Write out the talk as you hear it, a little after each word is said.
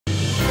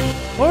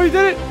Oh, he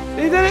did it!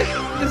 He did it!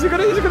 Is he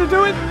gonna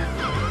do it?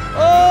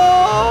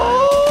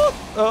 Oh!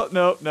 Oh,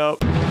 no, no.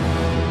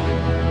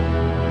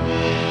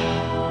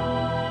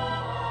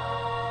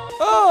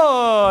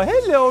 Oh,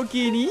 hello,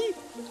 Guinea.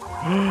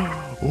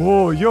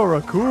 Oh, you're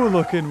a cool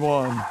looking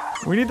one.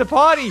 We need the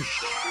party.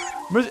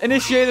 Must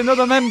initiate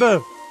another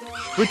member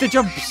with the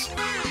jumps.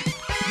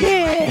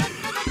 Yeah.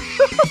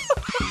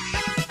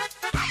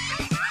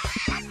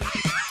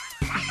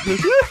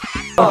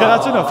 Okay,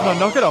 that's enough. No,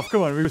 knock it off.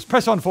 Come on, we just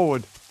press on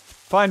forward.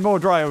 Find more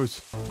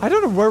Dryos. I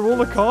don't know where all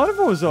the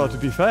carnivores are, to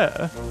be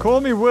fair.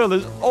 Call Me Will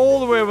is all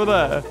the way over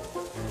there.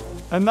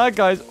 And that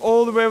guy's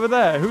all the way over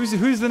there.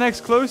 Who's the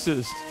next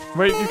closest?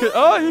 Wait, you can...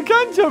 Oh, you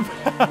can jump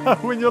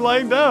when you're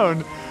lying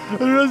down. I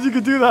didn't realize you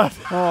could do that.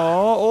 Oh,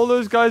 all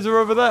those guys are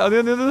over there. Are they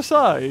on the other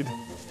side?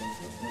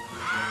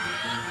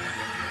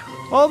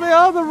 Oh, they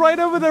are. They're right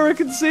over there. I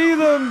can see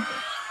them.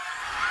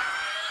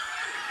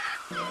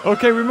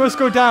 Okay, we must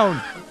go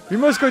down. We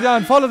must go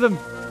down. Follow them.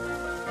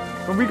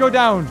 When we go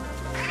down.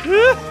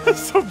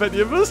 So many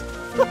of us.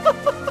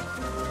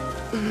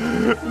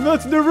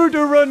 That's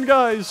Naruto Run,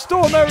 guys.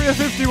 Storm Area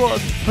 51.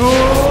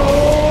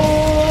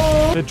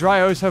 Oh! The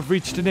Dryos have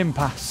reached an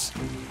impasse.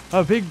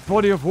 A big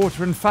body of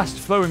water and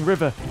fast-flowing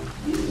river.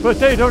 But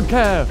they don't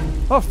care.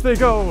 Off they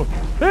go.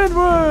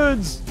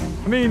 Inwards.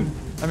 I mean,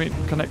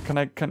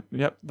 connect.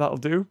 Yep, that'll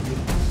do.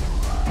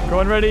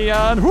 Going ready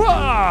and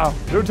hurrah!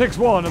 It takes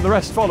one and the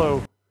rest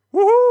follow.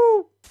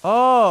 Woohoo!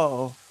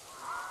 Oh.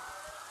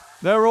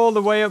 They're all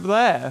the way up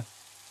there.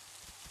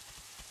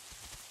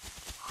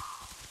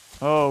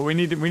 Oh, we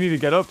need to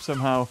get up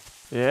somehow.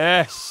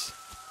 Yes.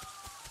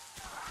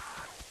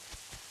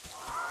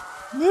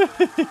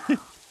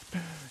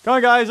 Come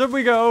on, guys, up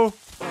we go.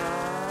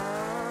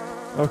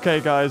 Okay,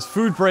 guys,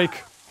 food break.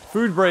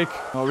 Food break.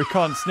 Oh, we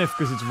can't sniff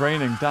because it's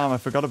raining. Damn, I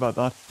forgot about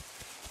that.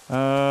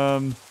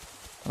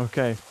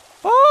 Okay.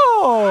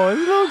 Oh, a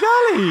little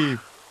galley.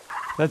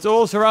 Let's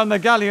all surround the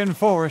galleon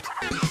for it.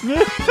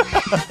 There's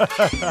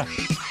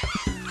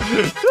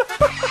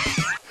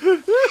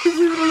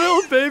even a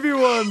little baby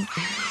one.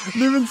 I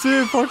didn't even see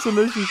it,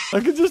 Foxalicious. I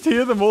can just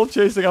hear them all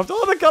chasing after.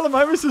 Oh, the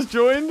Gallimimus has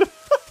joined.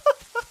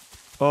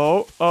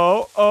 Oh,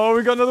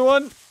 we got another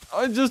one.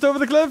 Oh, just over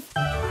the cliff.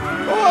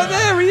 Oh,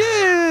 there he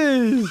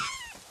is.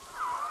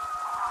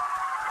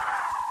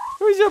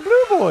 Oh, he's a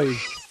blue boy.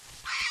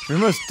 We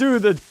must do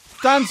the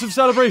dance of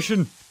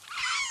celebration.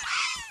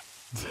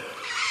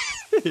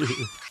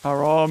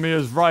 Our army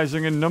is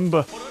rising in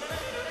number.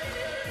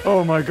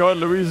 Oh my god,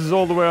 Louise is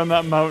all the way on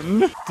that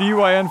mountain.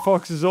 DYN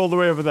Fox is all the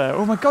way over there.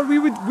 Oh my god, we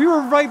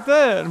were right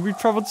there and we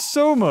traveled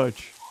so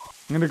much.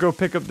 I'm gonna go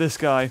pick up this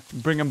guy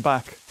and bring him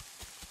back.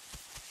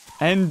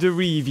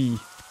 Enderevi.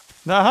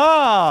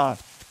 Aha!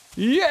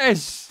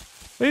 Yes!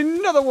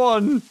 Another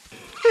one!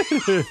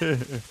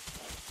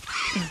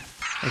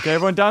 Okay,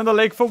 everyone down the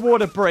lake for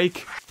water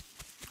break.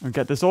 And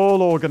get this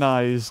all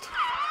organized.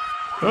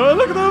 Oh,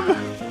 look at them!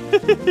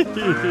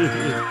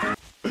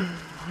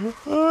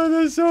 Oh,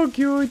 they're so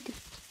cute.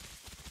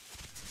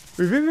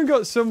 We've even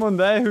got someone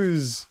there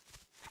who's...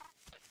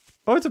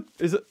 Oh,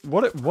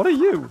 what are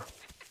you?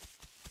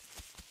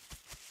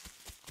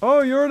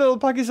 Oh, you're a little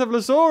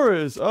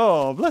Pachycephalosaurus.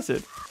 Oh, bless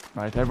it.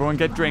 Right, everyone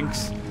get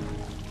drinks.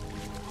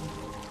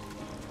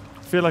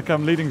 I feel like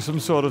I'm leading some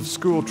sort of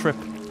school trip.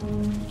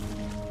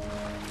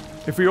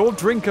 If we all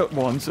drink at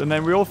once and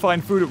then we all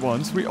find food at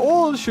once, we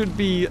all should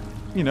be,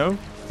 you know,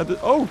 at the...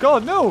 Oh,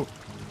 God, no!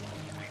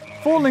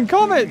 Falling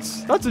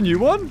comets! That's a new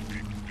one.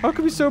 How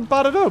can we so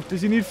battered up?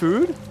 Does he need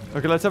food?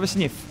 Okay, let's have a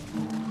sniff.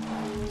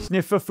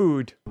 Sniff for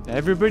food.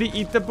 Everybody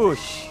eat the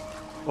bush.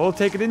 All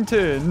take it in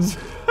turns.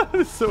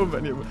 There's so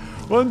many of them.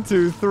 1,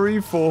 2, 3,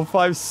 4,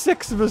 5,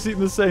 6 of us eating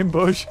the same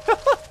bush.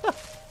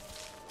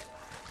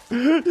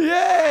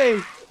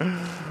 Yay!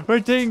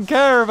 We're taking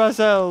care of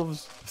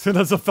ourselves. So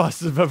that's the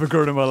fastest I've ever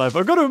grown in my life.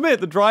 I've got to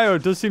admit, the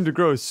Dryo does seem to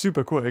grow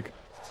super quick.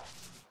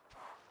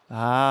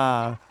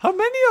 Ah. How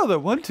many are there?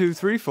 1, 2,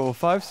 3, 4,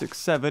 5, 6,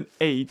 7,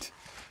 8.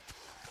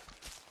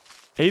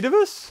 8 of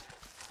us?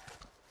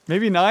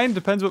 Maybe 9,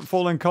 depends what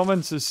Fallen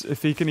comments is,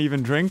 if he can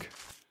even drink.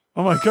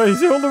 Oh my god, is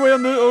he all the way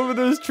on over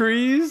those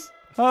trees?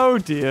 Oh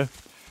dear.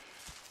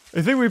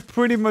 I think we've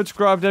pretty much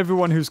grabbed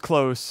everyone who's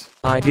close.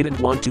 I didn't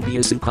want to be a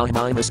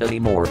Suppliminus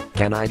anymore.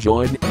 Can I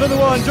join? Another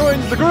one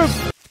joins the group!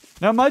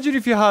 Now imagine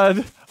if you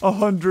had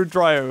 100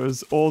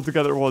 Dryos all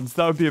together at once.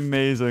 That would be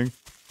amazing.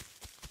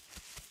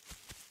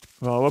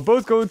 Well, we're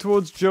both going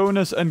towards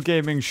Jonas and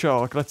Gaming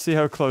Shark. Let's see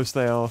how close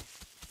they are.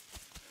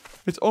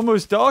 It's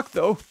almost dark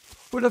though.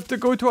 We'll have to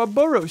go to our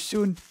burrow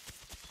soon.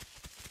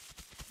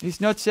 It's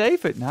not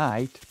safe at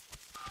night.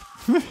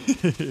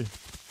 This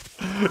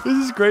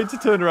is great to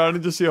turn around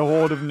and just see a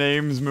horde of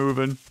names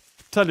moving.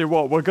 Tell you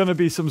what, we're going to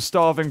be some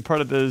starving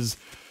predators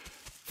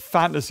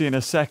fantasy in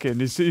a second.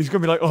 He's going to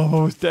be like,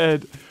 oh, I was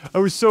dead. I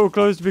was so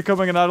close to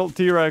becoming an adult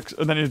T.rex.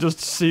 And then you just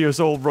see us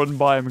all run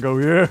by him and go,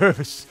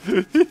 yes.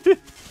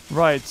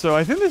 Right, so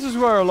I think this is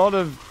where a lot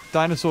of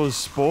dinosaurs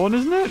spawn,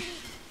 isn't it?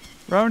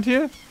 Around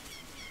here?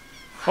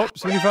 Oh,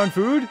 somebody found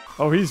food?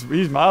 Oh, he's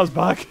miles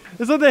back.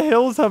 It's like the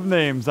hills have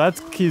names.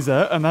 That's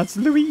Kiza and that's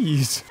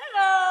Louise.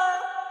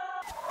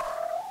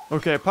 Hello!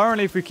 Okay,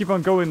 apparently if we keep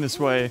on going this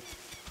way,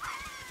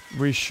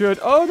 we should...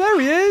 Oh,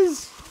 there he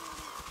is!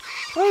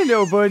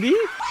 Hello, buddy.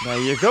 There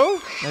you go.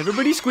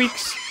 Everybody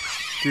squeaks.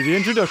 Do the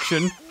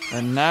introduction.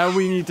 And now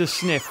we need to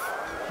sniff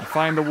and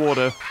find the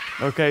water.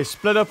 Okay,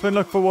 split up and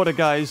look for water,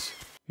 guys.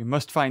 We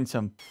must find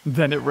some.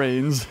 Then it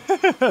rains.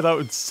 That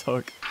would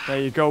suck. There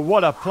you go.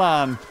 What a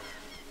plan.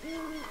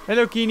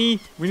 Hello, Keeney.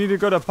 We need to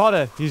go to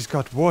Potter. He's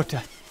got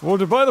water.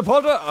 Water by the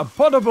Potter. A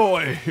Potter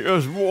boy.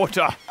 Here's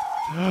water.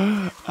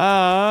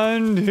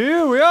 And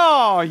here we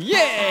are.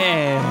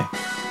 Yeah!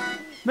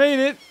 Made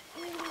it.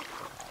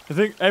 I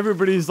think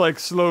everybody's like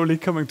slowly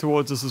coming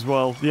towards us as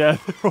well. Yeah,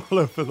 they're all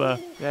over there.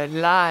 The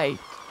light.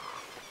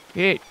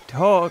 It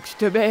talks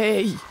to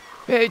me.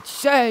 It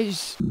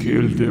says...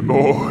 Kill them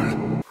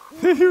all.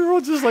 You're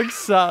all just like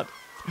sat.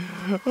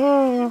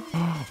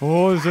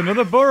 Oh, there's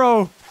another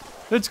burrow.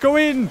 Let's go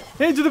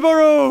into the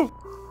burrow.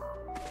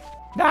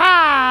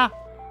 Ah!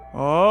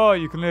 Oh,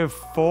 you can live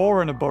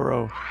 4 in a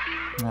burrow.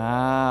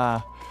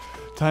 Ah,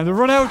 time to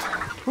run out.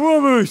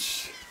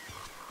 Whoosh!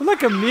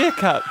 Like a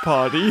meerkat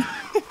party.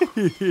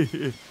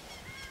 I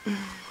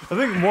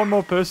think one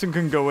more person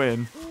can go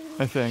in.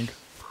 I think.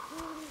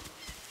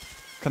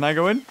 Can I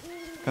go in?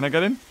 Can I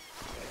get in?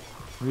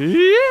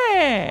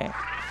 Yeah!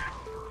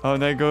 Oh,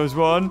 there goes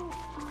one.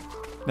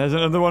 There's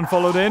another one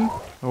followed in.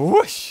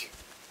 Whoosh!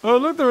 Oh,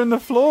 look, they're in the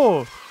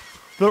floor.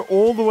 They're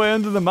all the way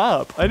under the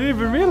map. I didn't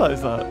even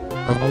realize that.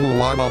 A whole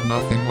lot of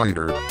nothing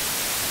later.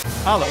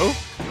 Hello?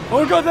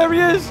 Oh god, there he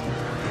is!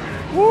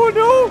 Oh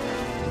no!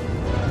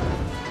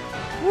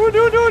 Oh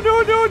no, no,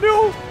 no, no,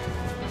 no!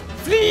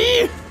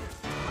 Flee!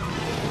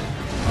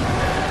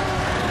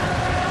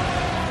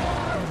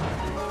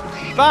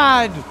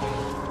 Bad!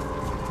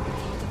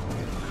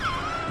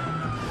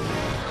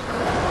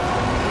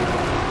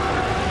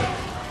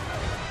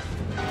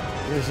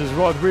 This is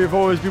what we've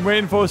always been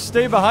waiting for.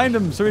 Stay behind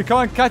him so he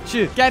can't catch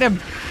you. Get him!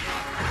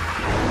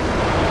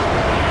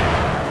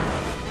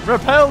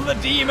 Repel the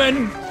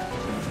demon!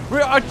 We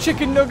are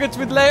chicken nuggets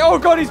with lay. Oh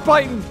god, he's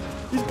biting!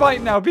 He's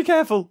biting now. Be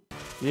careful.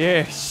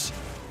 Yes.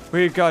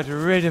 We got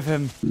rid of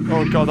him.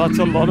 Oh god, that's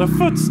a lot of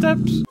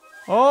footsteps.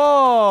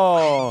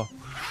 Oh!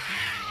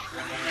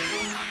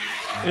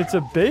 It's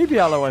a baby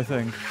aloe, I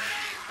think.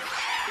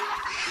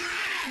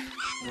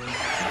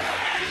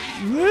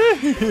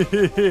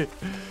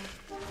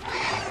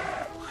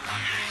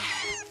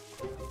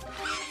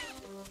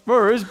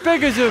 We're as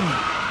big as him.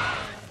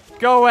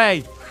 Go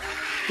away.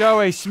 Go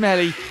away,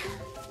 smelly.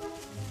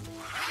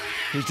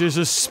 It is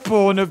a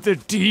spawn of the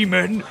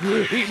demon.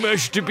 He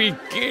must be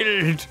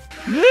killed.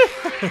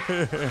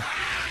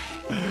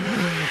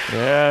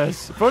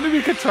 Yes. If only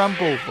we could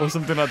trample or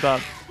something like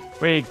that.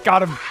 We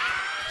got him.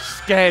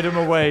 Scared him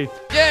away.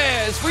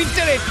 Yes, we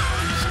did it.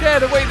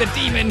 Scared away the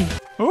demon.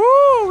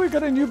 Oh, we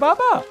got a new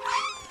Baba.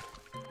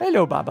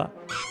 Hello, Baba.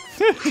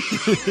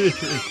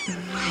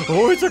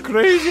 Oh, it's a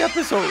crazy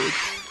episode.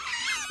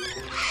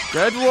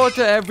 Get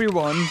water,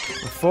 everyone,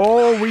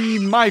 before we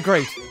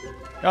migrate.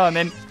 Oh, and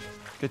then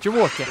get your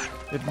water.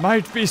 It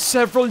might be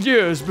several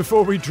years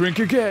before we drink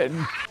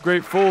again.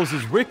 Great Falls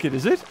is wicked,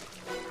 is it?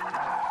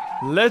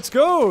 Let's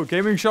go.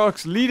 Gaming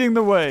Shark's leading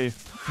the way.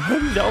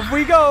 And off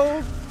we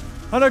go.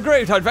 On a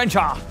great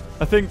adventure.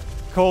 I think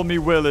Call Me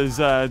Will is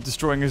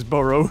destroying his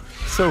burrow.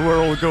 So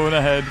we're all going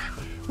ahead.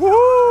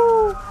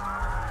 Woohoo!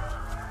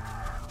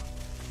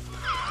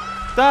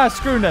 That's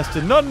screw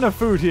nesting. Not enough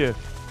food here.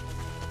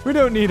 We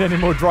don't need any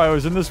more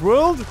Dryos in this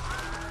world.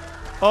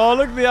 Oh,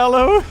 look at the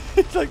aloe.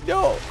 He's like,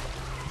 no.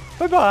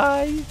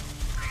 Bye-bye.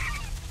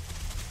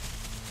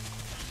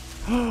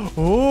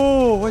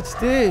 Oh, what's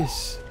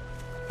this?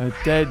 A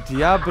dead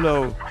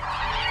Diablo.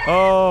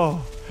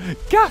 Oh.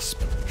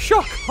 Gasp!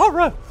 Shock!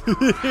 Horror!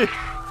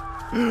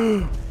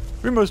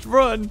 We must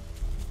run.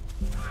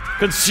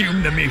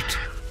 Consume the meat.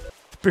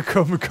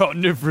 Become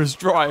carnivorous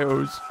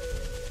Dryos.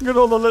 Look at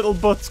all the little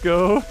butts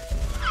go.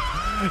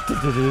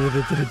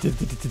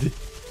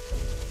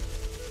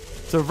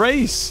 It's a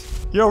race.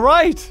 You're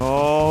right.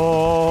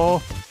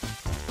 Oh.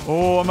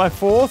 Oh, am I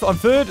 4th? I'm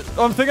 3rd.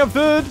 I think I'm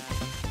 3rd.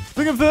 I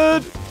think I'm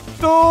 3rd.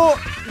 No.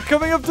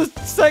 Coming up to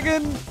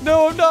 2nd.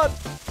 No, I'm not.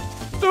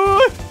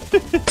 No.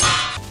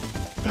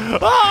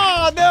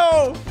 Ah,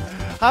 no.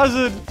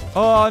 Hazard.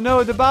 Oh,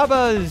 no, the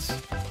Babas.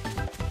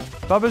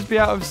 Babas be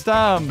out of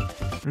stam.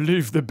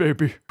 Leave the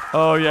baby.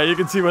 Oh, yeah, you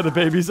can see where the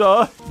babies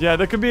are. Yeah,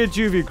 there can be a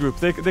juvie group.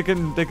 They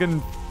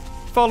can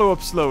follow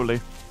up slowly.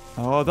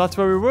 Oh, that's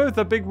where we were with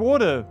that big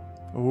water.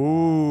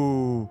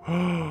 Ooh.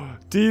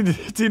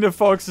 Tina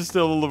Fox is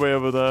still all the way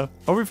over there.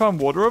 Oh, we found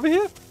water over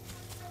here?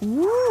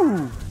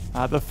 Ooh.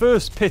 The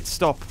first pit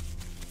stop.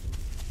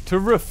 To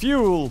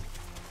refuel.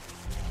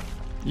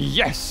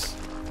 Yes.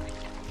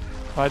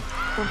 I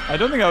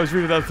don't think I was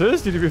really that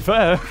thirsty, to be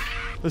fair.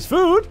 There's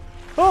food.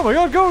 Oh my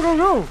god, go, go,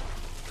 go.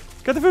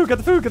 Get the food, get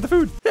the food, get the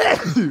food.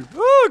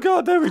 Oh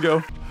god, there we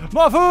go.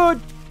 More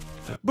food.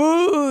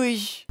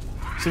 Boosh.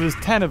 So there's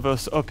 10 of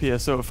us up here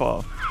so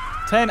far.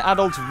 10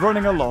 adults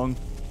running along.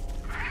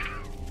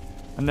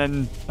 And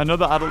then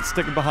another adult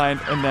sticking behind,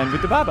 and then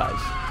with the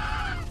babas.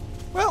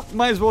 Well,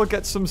 might as well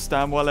get some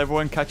stam while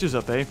everyone catches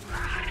up, eh?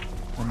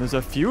 And there's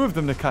a few of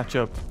them to catch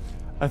up.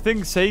 I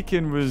think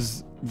Seikin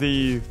was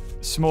the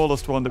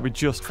smallest one that we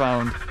just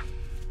found.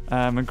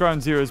 And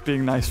Ground Zero is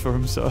being nice for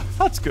him, so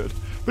that's good.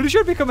 But he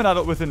should become an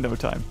adult within no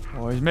time.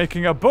 Oh, he's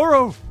making a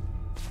burrow.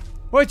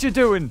 What you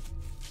doing?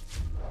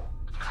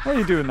 Why are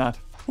you doing that?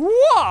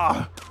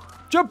 Whoa!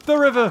 Jump the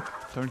river.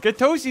 Don't get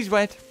toesies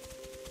wet.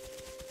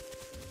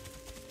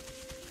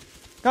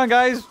 Come on,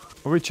 guys.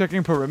 Are we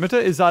checking perimeter?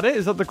 Is that it?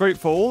 Is that the Great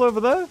Fall over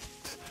there?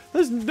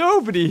 There's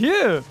nobody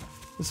here.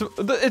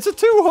 It's a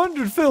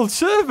 200 filled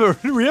server.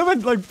 We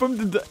haven't like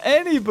bumped into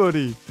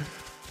anybody.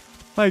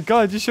 My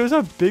God, it just shows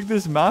how big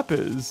this map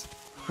is.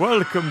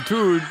 Welcome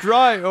to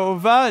Dryo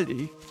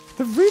Valley.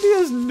 There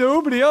really is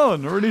nobody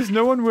on, or at least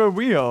no one where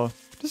we are.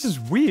 This is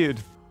weird.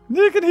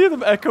 You can hear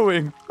them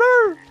echoing.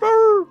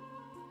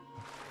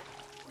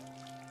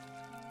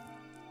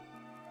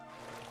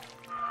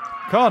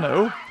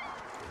 Carno?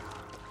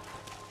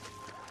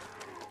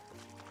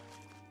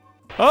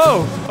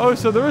 Oh,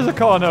 so there is a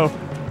Carno.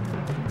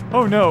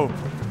 Oh no.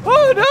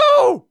 Oh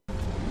no!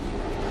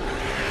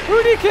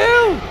 Who'd he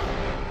kill?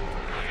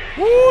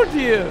 Oh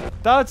dear.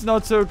 That's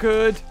not so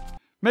good.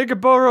 Make a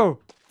burrow.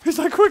 He's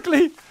like,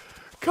 quickly.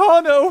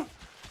 Carno,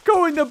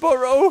 go in the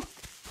burrow.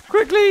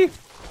 Quickly.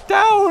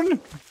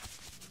 Down.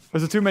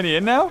 Was there too many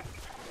in now?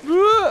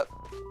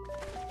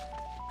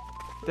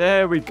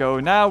 There we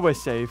go. Now we're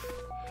safe.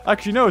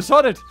 Actually, no,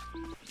 sod it.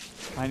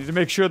 I need to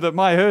make sure that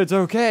my herd's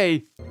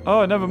okay.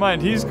 Oh, never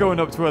mind. He's going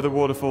up to where the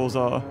waterfalls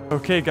are.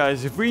 Okay,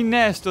 guys. If we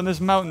nest on this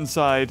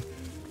mountainside,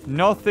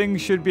 nothing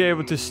should be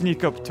able to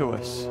sneak up to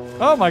us.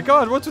 Oh my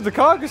God. What's with the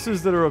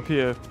carcasses that are up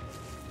here?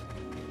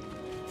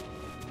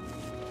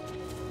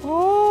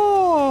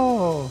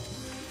 Oh.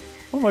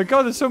 Oh my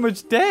God. There's so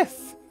much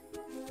death.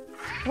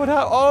 What?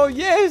 Oh,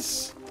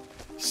 yes.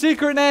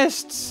 Secret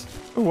nests.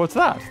 Oh, what's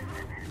that?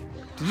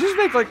 Did you just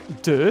make like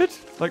dirt?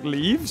 Like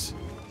leaves?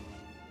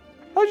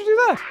 How'd you do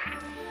that?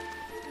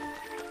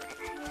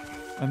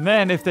 And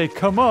then if they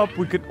come up,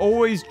 we can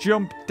always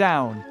jump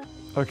down.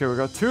 Okay, we've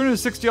got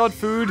 260 odd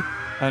food,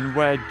 and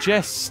we're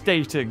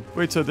gestating.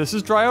 Wait, so this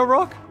is Dryo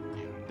Rock?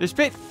 This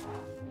bit?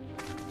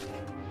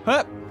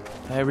 Huh?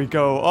 There we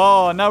go.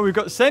 Oh, now we've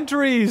got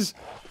sentries.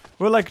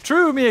 We're like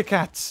true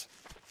meerkats.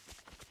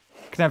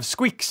 Can have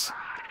squeaks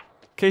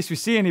in case we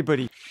see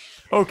anybody.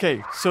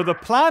 Okay, so the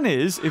plan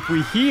is if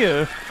we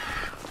hear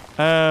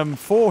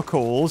 4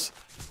 calls,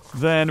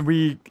 then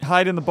we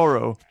hide in the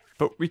burrow.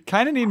 But we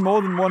kind of need more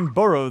than one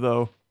burrow,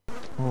 though.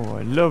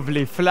 Oh,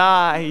 lovely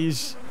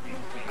flies.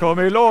 Call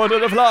me Lord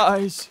of the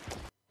Flies.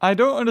 I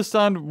don't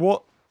understand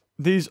what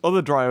these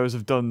other Dryos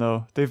have done,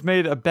 though. They've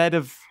made a bed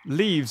of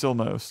leaves,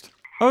 almost.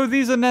 Oh,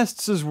 these are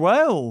nests as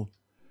well.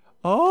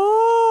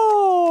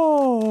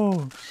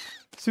 Oh.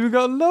 So we've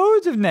got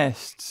loads of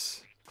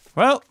nests.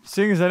 Well,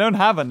 seeing as I don't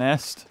have a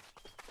nest,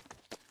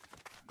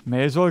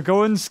 may as well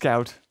go and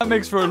scout. That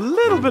makes for a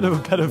little bit of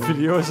a better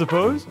video, I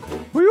suppose.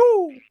 Whee-oo!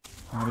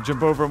 I'm gonna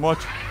jump over and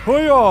watch.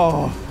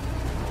 Hoo-yah!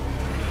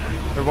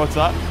 Hey, what's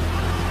that?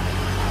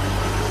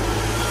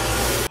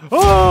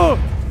 Oh!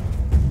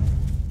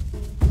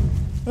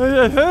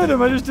 I heard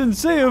him, I just didn't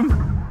see him.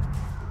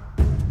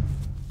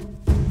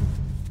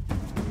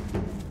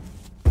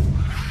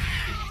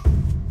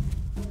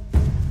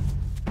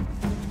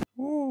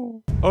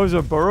 Oh, is there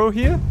a burrow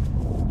here?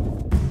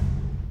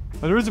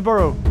 Oh, there is a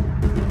burrow.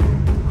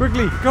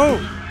 Quickly, go!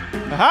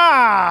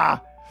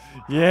 Aha!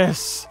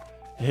 Yes!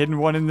 Hidden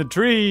one in the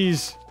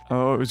trees.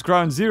 Oh, it was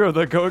Ground Zero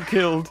that got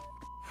killed.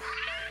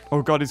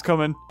 Oh God, he's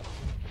coming.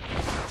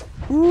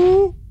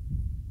 Ooh!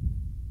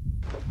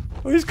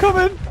 Oh, he's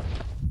coming!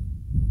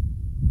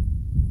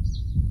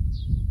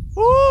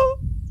 Oh!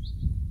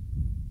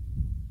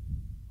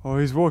 Oh,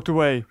 he's walked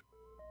away.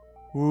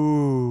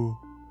 Ooh.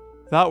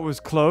 That was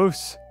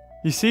close.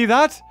 You see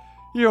that?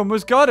 You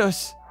almost got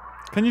us.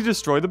 Can you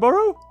destroy the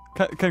burrow?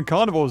 Can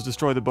carnivores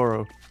destroy the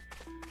burrow?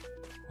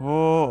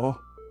 Oh.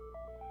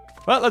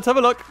 Well, let's have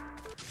a look.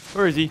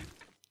 Where is he?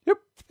 Yep.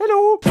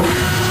 Hello.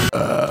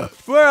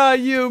 Where are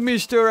you,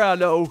 Mr.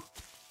 Allo?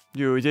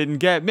 You didn't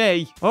get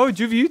me. Oh,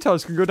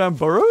 Juviutas can go down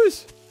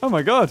burrows? Oh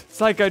my God.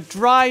 It's like a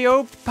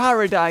Dryo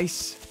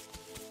paradise.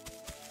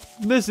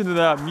 Listen to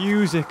that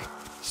music.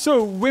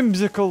 So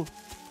whimsical.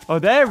 Oh,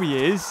 there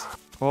he is.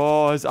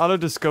 Oh, has Allo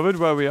discovered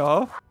where we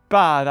are?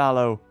 Bad,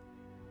 Allo.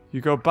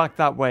 You go back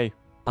that way.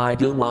 I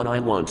do what I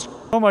want.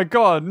 Oh my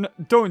God,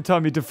 don't tell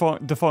me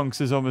Defunks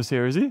is almost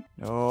here, is he?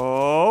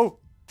 No.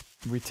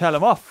 We tell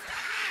him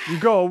off. You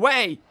go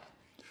away.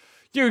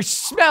 You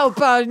smell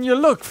bad and you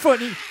look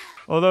funny.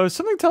 Although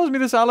something tells me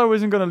this Allo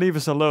isn't going to leave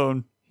us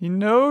alone. He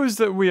knows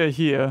that we are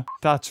here.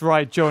 That's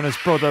right, Jonas,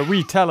 brother.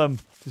 We tell him.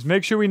 Just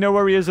make sure we know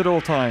where he is at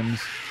all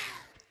times.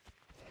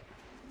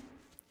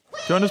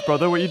 Jonas,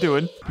 brother, what are you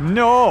doing?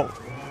 No.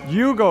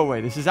 You go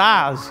away. This is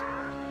ours.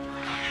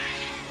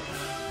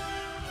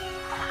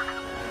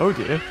 Oh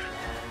dear.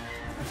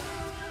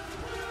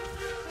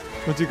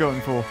 What's he going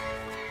for?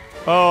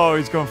 Oh,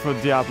 he's going for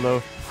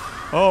Diablo.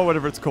 Oh,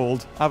 whatever it's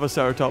called.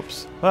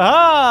 Triceratops.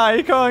 Aha!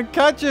 He can't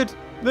catch it.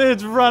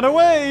 It's run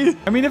away.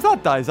 I mean, if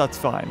that dies, that's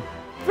fine.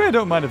 I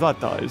don't mind if that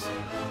dies.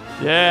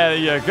 Yeah, there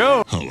you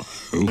go. Hello.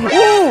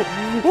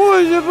 Oh!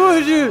 What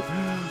is it?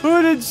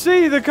 I didn't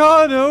see the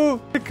Carno.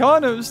 The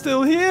Carno's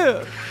still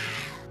here.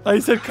 I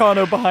said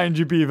Carno behind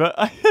you, Beaver.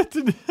 I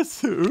didn't.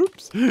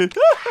 Oops. I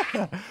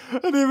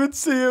didn't even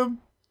see him.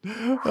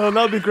 Oh,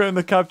 that'll be great in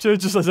the capture,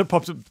 just as it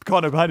pops up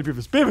Carno behind you,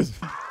 Beavers. Beavers!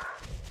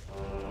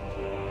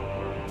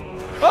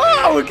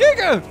 Oh, a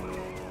Giga!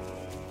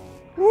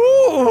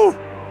 Whoa!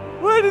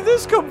 Where did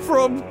this come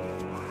from?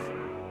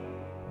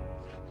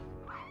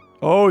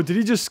 Oh, did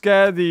he just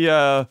scare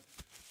the,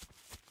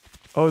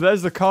 Oh,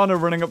 there's the Carno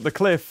running up the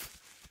cliff.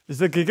 Is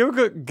the Giga...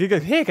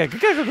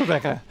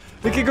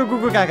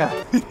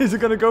 Is it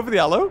gonna go for the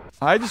aloe?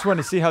 I just want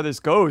to see how this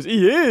goes.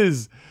 He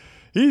is!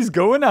 He's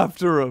going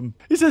after him.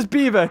 He says,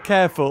 Beaver,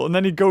 careful, and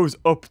then he goes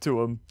up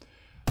to him.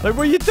 Like,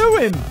 what are you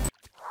doing?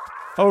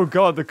 Oh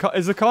god,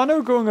 is the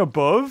Carno going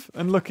above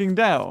and looking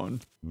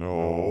down?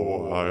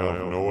 No, I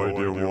have no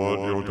idea what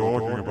you're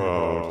talking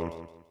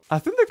about. I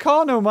think the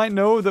Carno might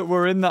know that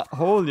we're in that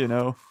hole, you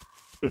know.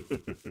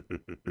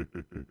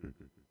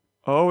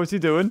 Oh, what's he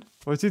doing?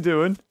 What's he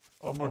doing?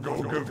 I'm gonna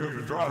go give you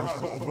a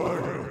dinosaur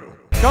burger.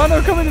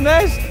 Carno, come in the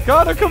nest!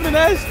 Carno, come in the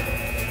nest!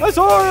 I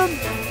saw him!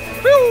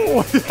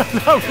 Phew!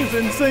 That was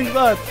in sync,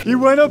 that. He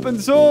went up and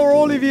saw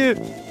all of you.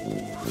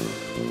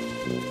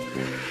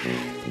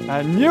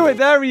 I knew it.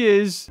 There he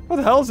is. What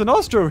the hell's an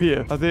Ostro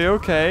here? Are they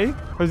okay?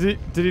 Or did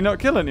he not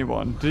kill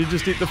anyone? Did he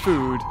just eat the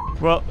food?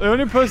 Well, the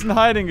only person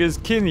hiding is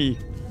Kinney.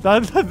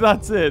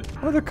 That's it.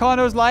 Oh, the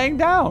Carno's lying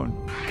down.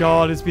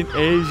 God, it's been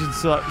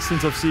ages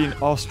since I've seen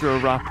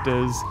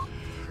Ostroraptors.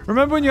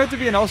 Remember when you had to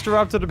be an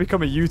Ostroraptor to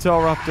become a Utah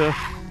Raptor?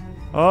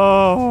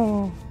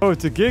 Oh. Oh,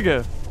 it's a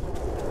Giga.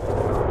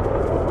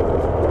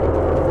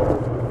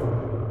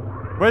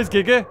 Where's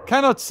Giga?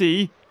 Cannot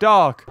see.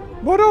 Dark.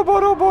 Bodo,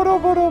 bodo, bodo,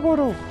 bodo,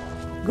 bodo.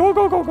 Go,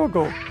 go, go, go,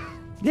 go.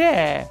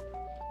 Yeah.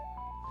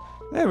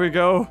 There we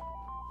go.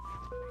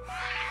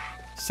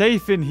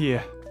 Safe in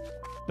here.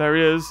 There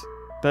he is.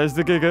 There's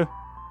the Giga.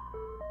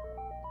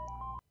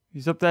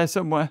 He's up there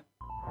somewhere.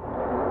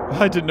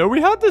 I didn't know we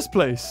had this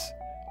place.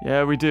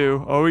 Yeah, we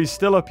do. Oh, he's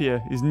still up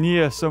here. He's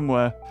near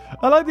somewhere.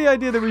 I like the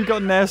idea that we've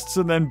got nests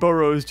and then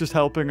burrows just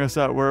helping us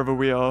out wherever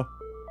we are.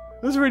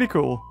 That's really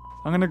cool.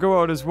 I'm going to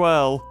go out as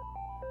well.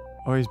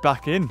 Oh, he's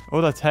back in.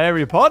 Oh, that's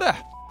Harry Potter.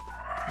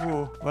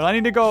 Oh, well, I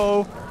need to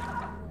go.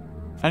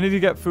 I need to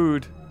get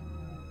food.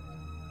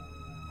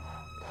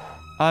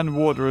 And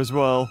water as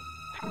well.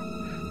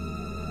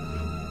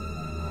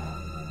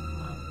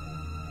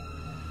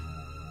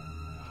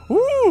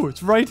 Ooh,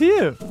 it's right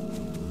here.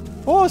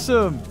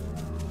 Awesome.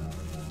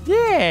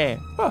 Yeah.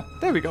 Oh,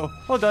 there we go.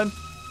 Well done.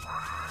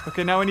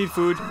 Okay, now I need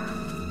food.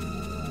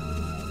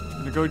 I'm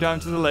gonna go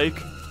down to the lake.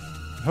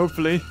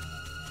 Hopefully,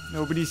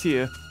 nobody's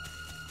here.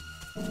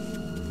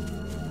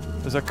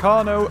 There's a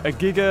Carno, a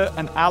Giga,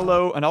 an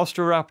Aloe, an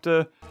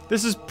Ostroraptor.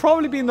 This has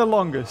probably been the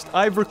longest.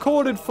 I've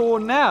recorded for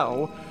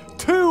now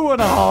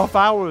 2.5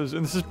 hours,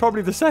 and this is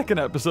probably the second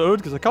episode,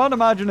 because I can't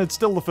imagine it's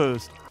still the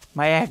first.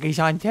 My egg is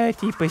on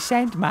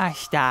 30%,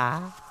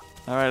 master.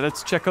 Alright,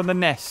 let's check on the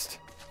nest.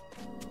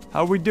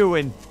 How we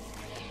doing?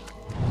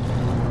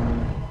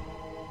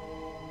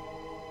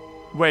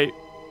 Wait.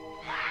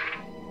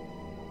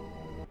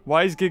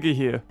 Why is Giga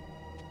here?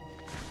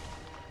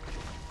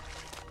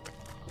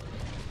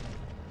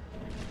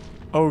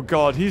 Oh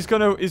god, he's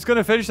gonna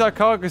finish that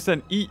carcass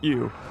and eat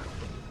you.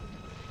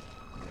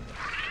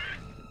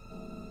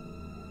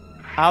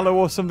 Aloe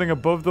or something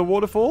above the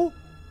waterfall?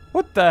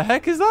 What the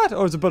heck is that?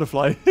 Oh, it's a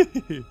butterfly.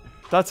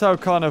 That's how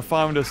Carno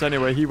found us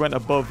anyway. He went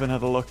above and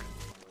had a look.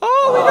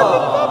 Oh, we got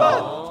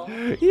the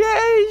Baba!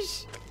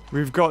 Yes!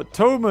 We've got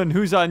Toman,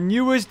 who's our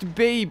newest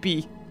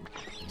baby.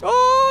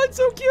 Oh, it's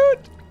so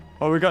cute!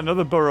 Oh, we got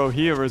another burrow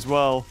here as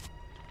well.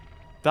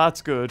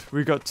 That's good.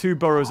 We've got 2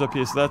 burrows up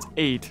here, so that's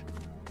 8.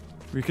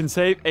 We can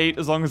save 8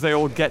 as long as they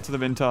all get to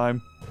them in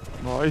time.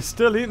 Oh, he's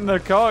still eating the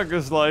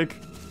carcass, like.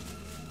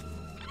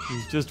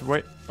 He's just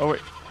wait. Oh,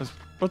 wait.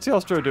 What's the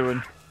Ostro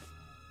doing?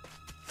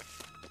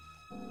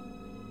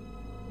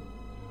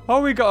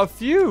 Oh, we got a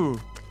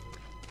few.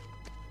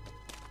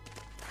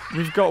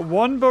 We've got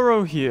 1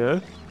 burrow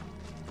here.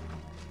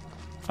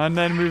 And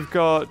then we've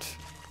got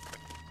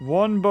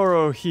 1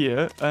 burrow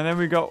here. And then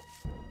we got...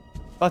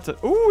 That's it.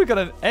 Ooh, we got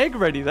an egg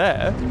ready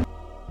there.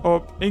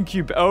 Oh,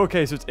 oh,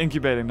 okay, so it's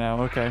incubating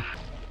now. Okay.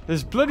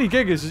 This bloody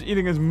Giga's just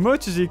eating as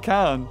much as he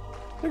can.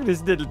 Look at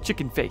his little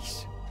chicken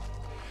face.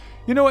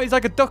 You know what? He's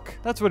like a duck.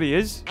 That's what he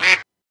is.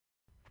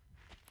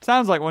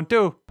 Sounds like one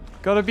too.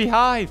 Gotta be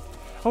high.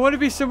 I want to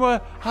be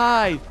somewhere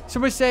high,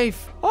 somewhere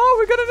safe. Oh,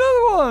 we got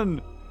another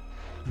one.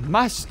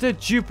 Master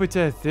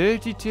Jupiter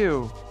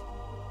 32.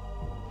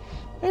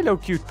 Hello,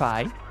 cute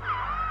pie.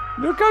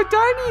 Look how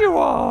tiny you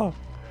are.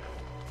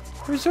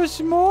 You're so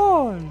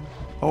small.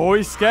 Oh,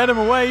 he scared him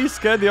away. He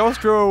scared the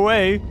Ostro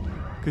away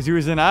because he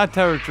was in our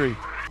territory.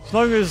 As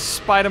long as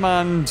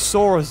Spider-Man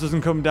Saurus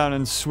doesn't come down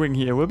and swing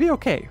here, we'll be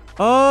okay.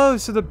 Oh,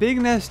 so the big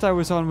nest I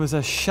was on was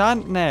a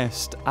shant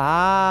nest.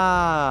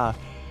 Ah.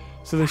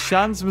 So the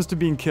shants must have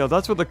been killed.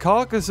 That's what the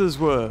carcasses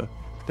were.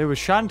 They were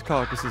shant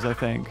carcasses, I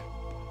think,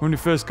 when we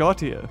first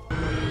got here.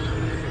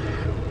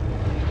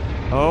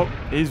 Oh,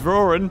 he's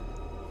roaring.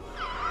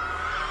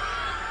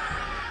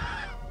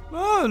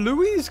 Oh,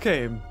 Louise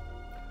came.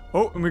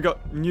 Oh, and we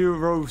got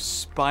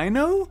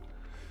Neurospino?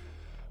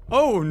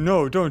 Oh,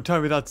 no, don't tell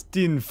me that's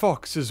Dean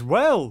Fox as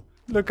well.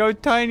 Look how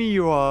tiny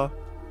you are.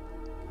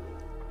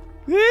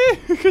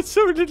 Look at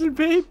some little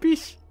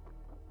babies.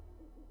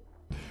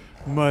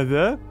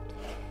 Mother?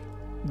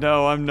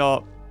 No, I'm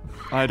not.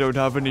 I don't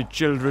have any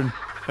children.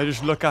 I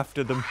just look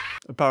after them,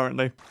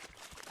 apparently.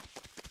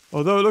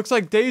 Although it looks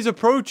like day's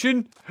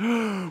approaching.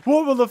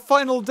 What will the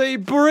final day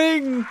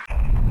bring?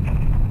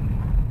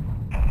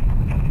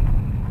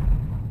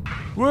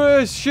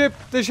 Worship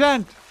the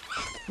shant.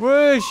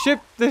 Worship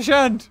the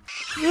shant.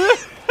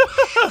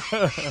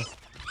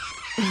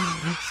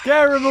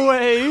 Scare him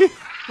away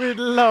with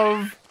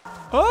love.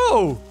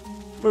 Oh!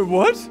 Wait,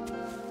 what?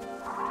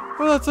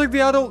 Well, that's like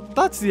the adult...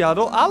 That's the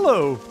adult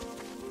Aloe.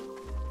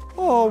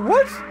 Oh,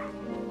 what?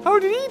 How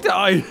did he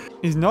die?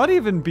 He's not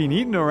even been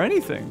eaten or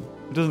anything.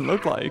 It doesn't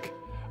look like.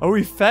 Oh,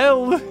 he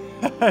fell.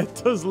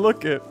 It does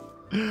look it.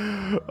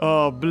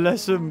 Oh,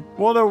 bless him.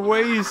 What a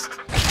waste.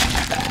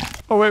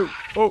 Oh, wait.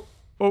 Oh,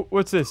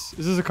 what's this?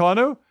 Is this a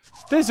Carno?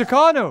 There's a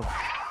Carno.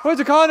 What's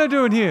a Carno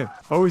doing here?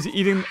 Oh, is he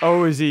eating?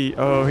 Oh, is he?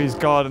 Oh, he's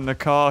guarding the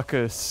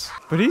carcass.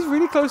 But he's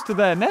really close to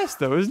their nest,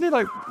 though, isn't he?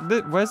 Like,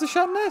 where's the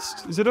shant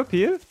nest? Is it up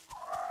here?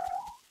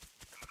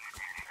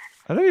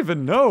 I don't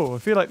even know. I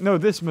feel like, no,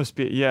 this must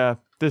be it. Yeah,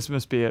 this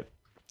must be it.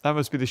 That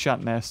must be the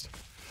shant nest.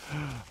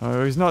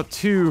 Oh, he's not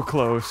too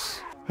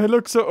close. It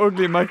looks so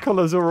ugly. My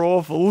colors are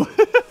awful.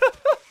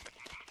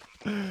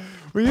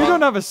 Well, you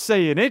don't have a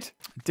say in it.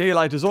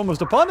 Daylight is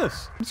almost upon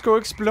us. Let's go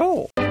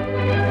explore.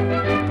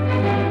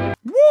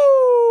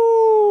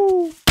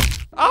 Woo!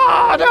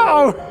 Ah,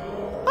 no!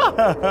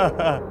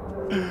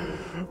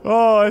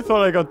 Oh, I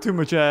thought I got too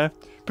much air.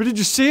 But did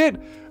you see it?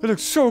 It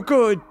looks so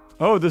good.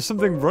 Oh, there's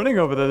something running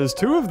over there. There's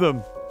two of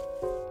them.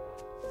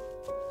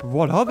 But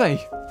what are they?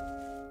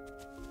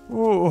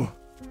 Oh.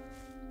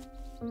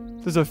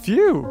 There's a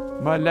few.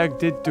 My leg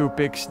did do a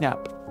big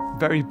snap.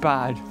 Very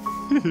bad.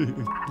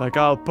 Like,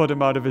 I'll put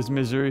him out of his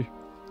misery.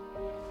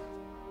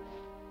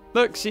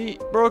 Look, see?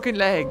 Broken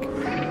leg.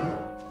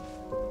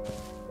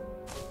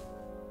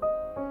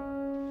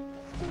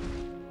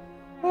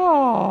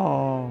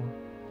 Oh.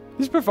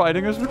 He's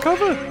providing us with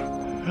cover.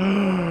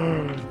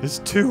 It's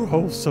too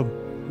wholesome.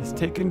 He's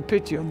taking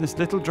pity on this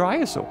little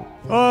Dryosaur.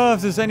 Oh,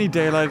 if there's any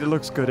daylight, it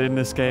looks good in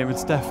this game.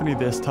 It's definitely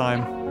this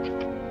time.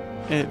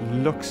 It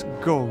looks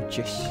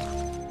gorgeous.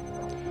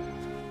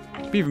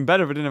 It'd be even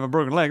better if I didn't have a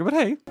broken leg, but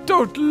hey,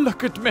 don't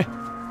look at me.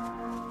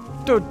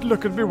 Don't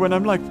look at me when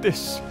I'm like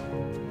this.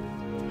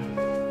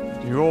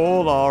 You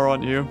all are,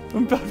 aren't you?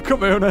 I've got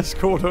my own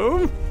escort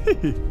home.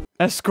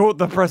 Escort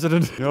the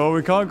president. No,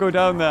 we can't go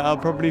down there. I'll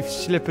probably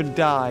slip and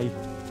die.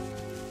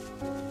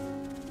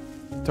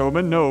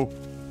 Toman, no.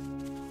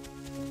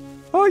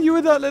 Oh, you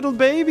were that little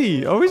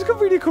baby. Oh, he's got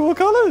really cool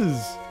colors.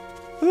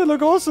 Oh, they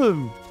look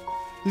awesome.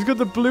 He's got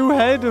the blue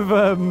head of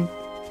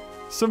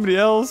somebody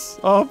else.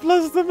 Oh,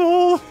 bless them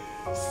all.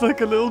 It's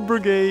like a little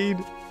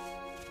brigade.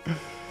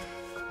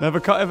 If a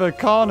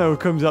Carno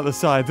comes out the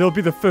side, they'll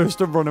be the first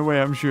to run away,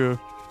 I'm sure.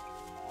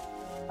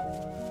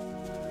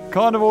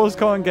 Carnivores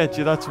can't get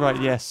you, that's right,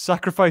 yes.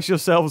 Sacrifice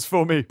yourselves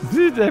for me.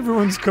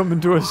 Everyone's coming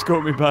to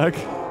escort me back.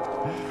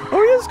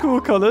 Oh, he has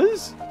cool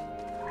colors.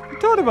 What are you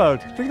talking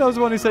about? I think that was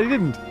the one who said he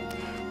didn't.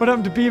 What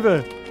happened to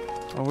Beaver?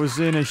 I was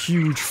in a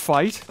huge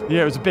fight.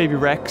 Yeah, it was a baby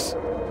Rex.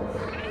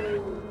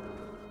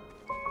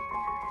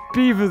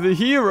 Beaver the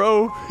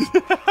hero.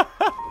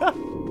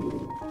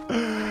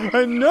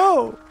 I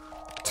know.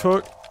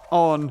 Took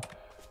on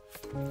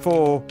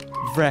 4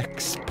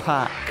 Rex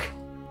pack.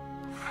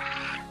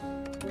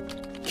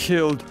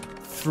 Killed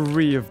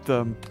 3 of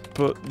them,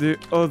 but the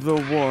other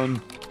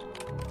one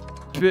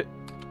bit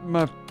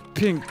my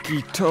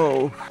pinky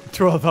toe.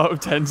 12 out of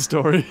 10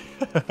 story.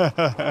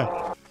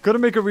 Gotta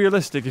make it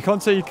realistic. You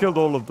can't say you killed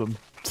all of them.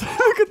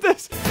 Look at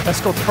this.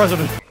 Escort the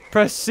president.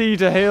 Press C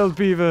to hail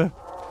Beaver.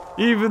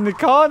 Even the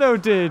Carno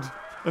did.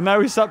 And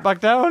now he sat back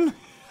down.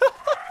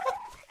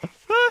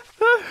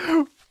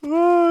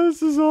 Oh,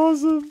 this is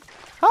awesome.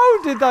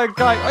 How did that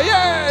guy... Oh,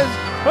 yes!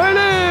 I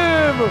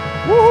live!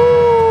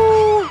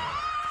 Woohoo!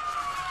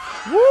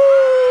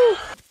 Woo!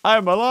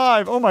 I'm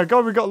alive. Oh my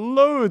god, we got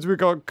loads. We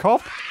got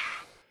Cop.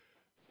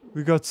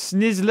 We got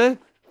Snizzler.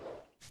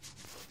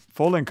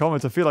 Fallen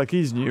Comet, I feel like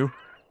he's new.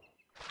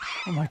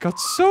 Oh my god,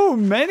 so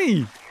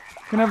many.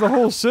 Gonna have the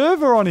whole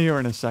server on here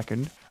in a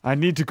second. I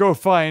need to go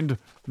find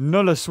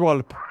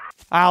Nulliswalp.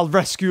 I'll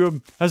rescue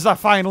him as the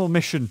final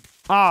mission.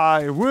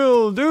 I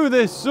will do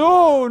this.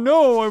 Oh,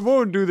 no, I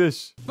won't do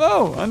this.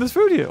 Oh, and there's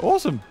food here.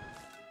 Awesome.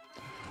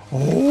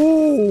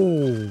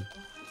 Oh.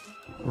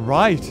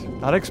 Right.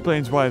 That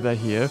explains why they're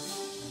here.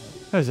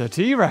 There's a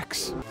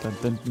T.rex. Dun,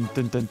 dun, dun,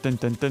 dun, dun, dun,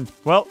 dun, dun.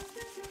 Well,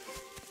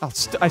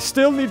 I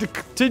still need to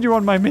continue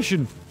on my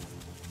mission.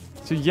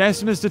 So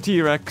yes, Mr.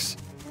 T-Rex,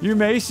 you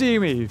may see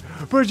me,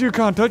 but you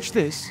can't touch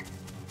this.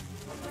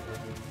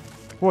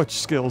 Watch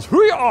skills.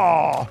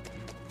 Hoo-yah!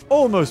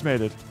 Almost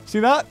made it. See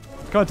that?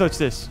 Can't touch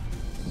this.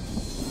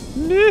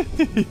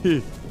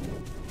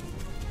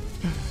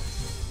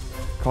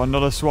 Come on,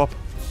 another swap.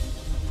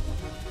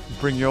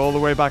 Bring you all the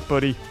way back,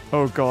 buddy.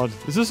 Oh, God.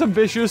 Is this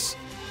ambitious?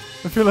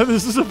 I feel like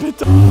this is a bit...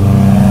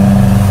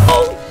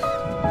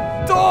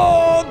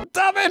 Oh,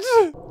 damn it!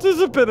 This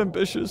is a bit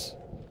ambitious.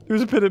 It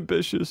was a bit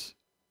ambitious.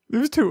 It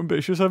was too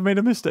ambitious. I've made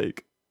a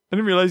mistake. I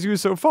didn't realize you were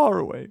so far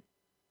away.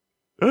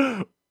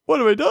 What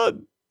have I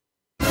done?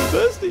 I'm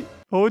thirsty.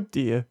 Oh,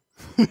 dear.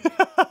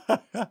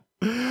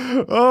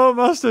 Oh,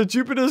 Master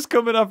Jupiter's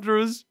coming after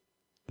us.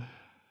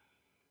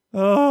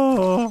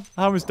 Oh,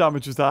 how much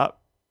damage was that?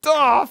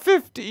 Oh,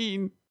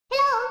 15.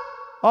 Hello.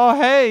 Oh,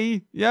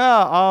 hey.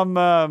 Yeah,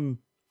 I'm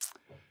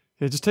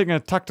just taking a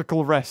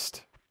tactical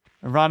rest.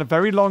 I ran a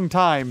very long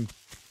time.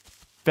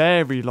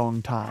 Very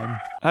long time.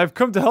 I've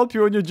come to help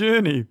you on your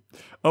journey.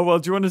 Oh, well,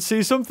 do you want to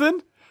see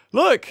something?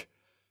 Look.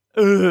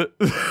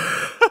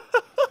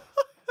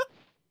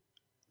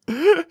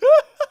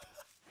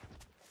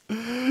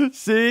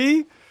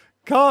 See?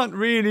 Can't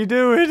really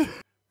do it.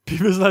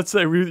 Beavers, let's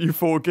say you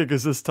 4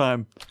 gigas this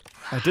time.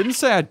 I didn't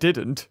say I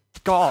didn't.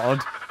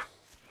 God.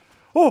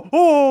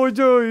 God,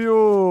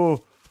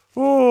 you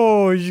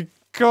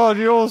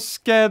all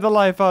scared the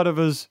life out of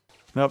us.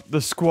 Nope,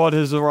 the squad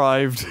has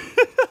arrived.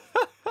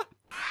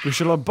 We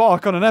shall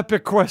embark on an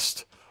epic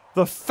quest.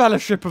 The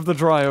Fellowship of the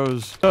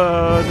Dryos.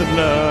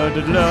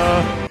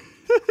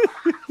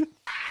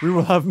 We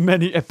will have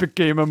many epic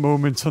gamer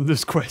moments on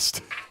this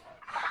quest.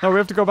 Now we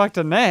have to go back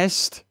to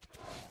Nest.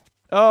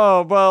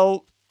 Oh,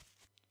 well...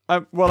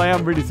 I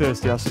am really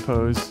thirsty, I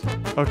suppose.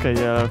 Okay,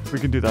 yeah, we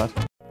can do that.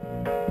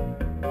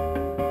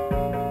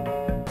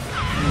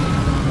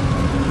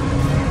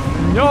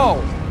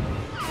 No!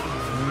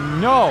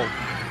 No!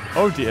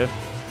 Oh dear.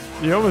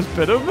 You almost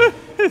bit him?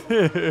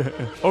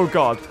 Oh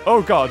god.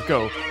 Oh god,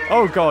 go.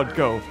 Oh god,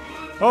 go.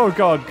 Oh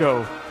god,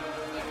 go.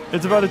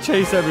 It's about to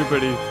chase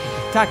everybody.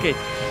 Attack it.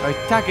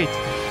 Attack it.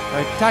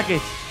 Attack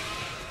it.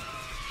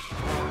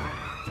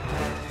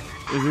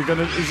 Is he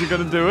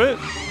gonna do it?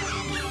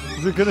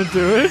 Is it gonna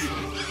do it?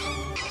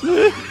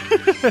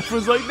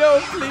 Everyone's like, no,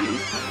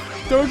 please.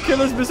 Don't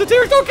kill us, Mr.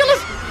 T-Rex, don't kill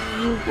us!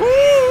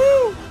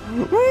 Woo!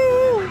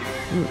 Woo!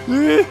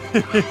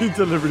 He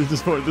deliberately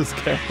just wanted to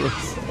scare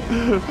us.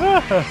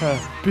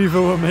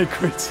 Beaver will make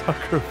great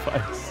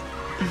sacrifice.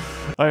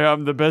 I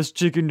am the best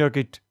chicken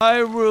nugget.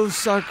 I will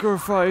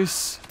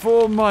sacrifice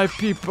for my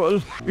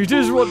people. It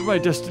is what my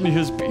destiny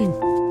has been.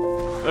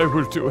 I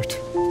will do it.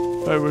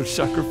 I will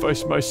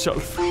sacrifice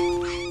myself.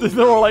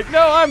 They're all like,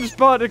 no, I'm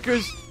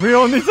Spartacus. We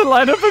all need to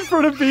line up in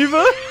front of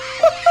Beaver.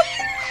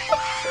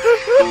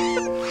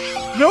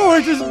 No,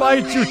 it is my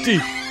duty.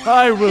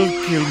 I will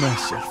kill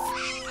myself.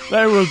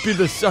 I will be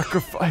the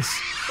sacrifice.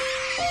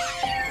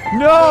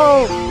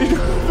 No! It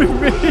will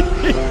be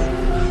me!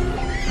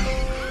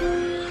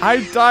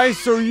 I die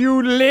so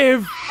you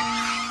live!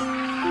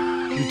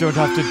 You don't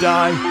have to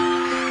die.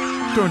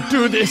 Don't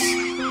do this.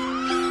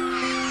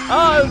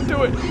 I'll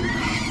do it.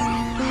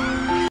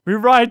 We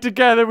ride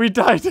together, we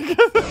die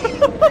together.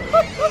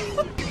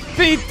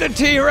 Beat the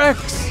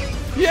T-Rex!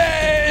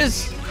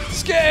 Yes!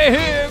 Scare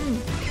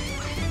him!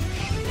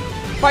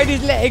 Bite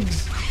his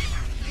legs!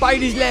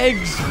 Bite his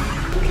legs!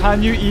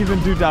 Can you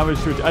even do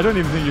damage to it? I don't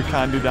even think you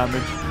can do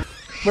damage.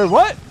 Wait,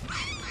 what?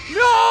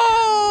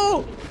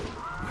 No!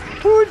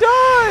 Who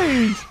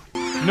died?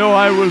 No,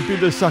 I will be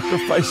the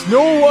sacrifice.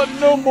 No one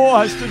no more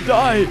has to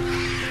die.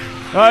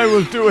 I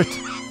will do it.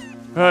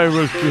 I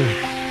will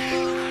kill.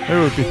 I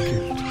will be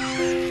killed.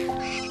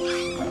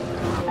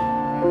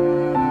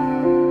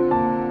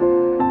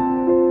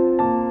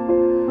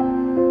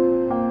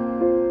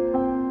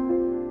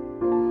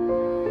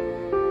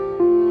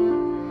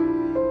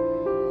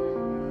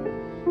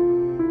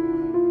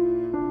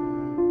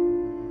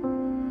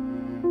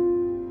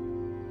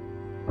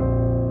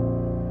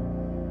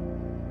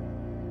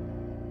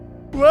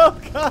 Well,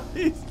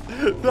 guys,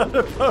 that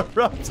about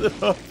wraps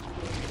it up.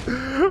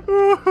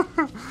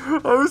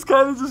 I was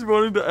kind of just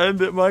wanting to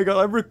end it. My God,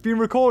 I've been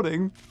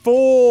recording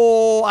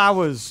 4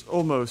 hours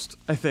almost,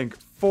 I think.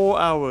 4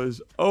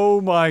 hours.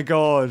 Oh my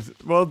God.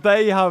 Well,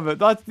 there you have it.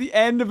 That's the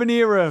end of an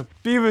era.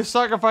 Beaver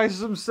sacrifices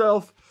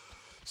himself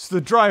so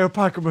the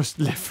Dryopaca must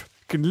live.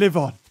 Can live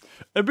on.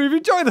 And if you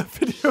enjoyed the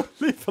video,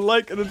 leave a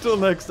like, and until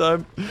next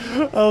time,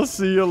 I'll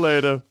see you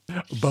later.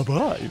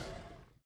 Bye-bye.